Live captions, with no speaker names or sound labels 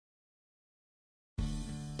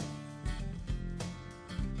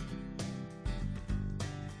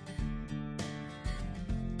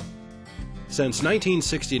Since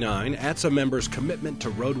 1969, ATSSA members' commitment to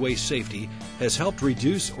roadway safety has helped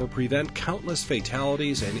reduce or prevent countless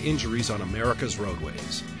fatalities and injuries on America's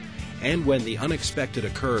roadways. And when the unexpected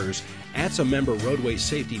occurs, ATSSA member roadway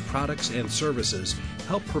safety products and services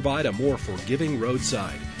help provide a more forgiving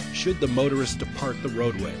roadside should the motorist depart the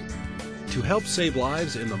roadway. To help save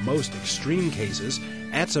lives in the most extreme cases,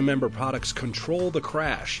 ATSSA member products control the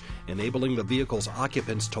crash, enabling the vehicle's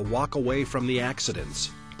occupants to walk away from the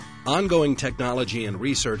accidents. Ongoing technology and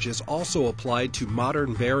research is also applied to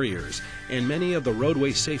modern barriers and many of the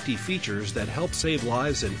roadway safety features that help save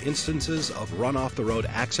lives in instances of run-off-the-road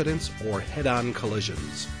accidents or head-on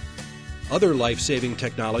collisions. Other life-saving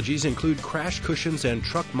technologies include crash cushions and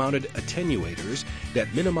truck-mounted attenuators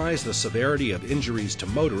that minimize the severity of injuries to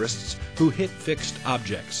motorists who hit fixed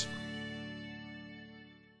objects.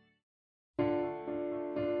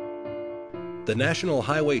 The National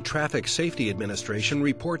Highway Traffic Safety Administration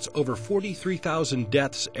reports over 43,000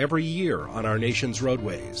 deaths every year on our nation's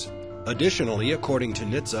roadways. Additionally, according to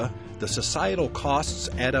ATSSA, the societal costs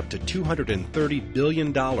add up to $230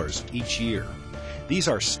 billion each year. These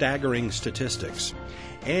are staggering statistics.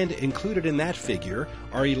 And included in that figure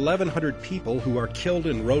are 1,100 people who are killed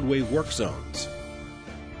in roadway work zones.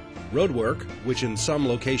 Roadwork, which in some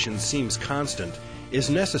locations seems constant, is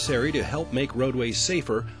necessary to help make roadways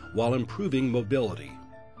safer while improving mobility.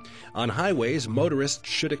 On highways, motorists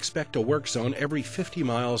should expect a work zone every 50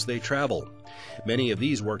 miles they travel. Many of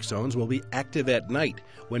these work zones will be active at night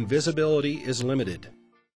when visibility is limited.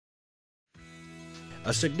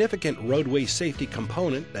 A significant roadway safety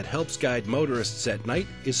component that helps guide motorists at night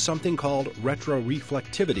is something called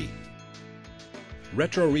retroreflectivity.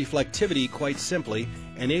 Retroreflectivity, quite simply,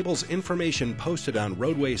 enables information posted on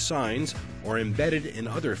roadway signs or embedded in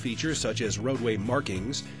other features such as roadway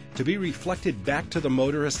markings to be reflected back to the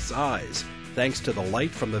motorist's eyes, thanks to the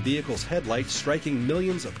light from the vehicle's headlights striking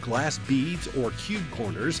millions of glass beads or cube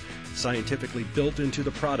corners scientifically built into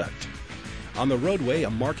the product. On the roadway, a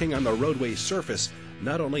marking on the roadway surface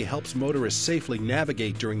not only helps motorists safely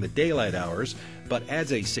navigate during the daylight hours, but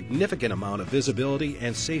adds a significant amount of visibility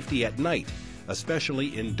and safety at night,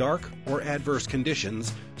 especially in dark or adverse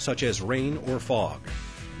conditions such as rain or fog.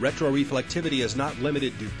 Retroreflectivity is not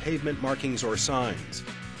limited to pavement markings or signs.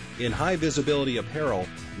 In high visibility apparel,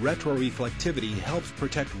 retroreflectivity helps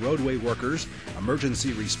protect roadway workers,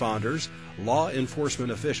 emergency responders, law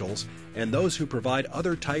enforcement officials, and those who provide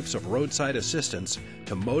other types of roadside assistance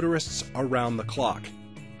to motorists around the clock.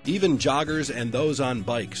 Even joggers and those on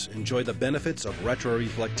bikes enjoy the benefits of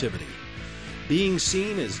retroreflectivity. Being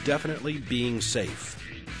seen is definitely being safe.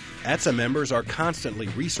 ATSSA members are constantly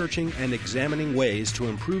researching and examining ways to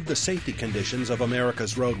improve the safety conditions of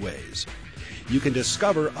America's roadways. You can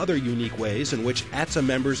discover other unique ways in which ATSSA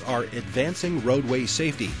members are advancing roadway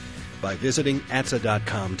safety by visiting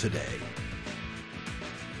ATSSA.com today.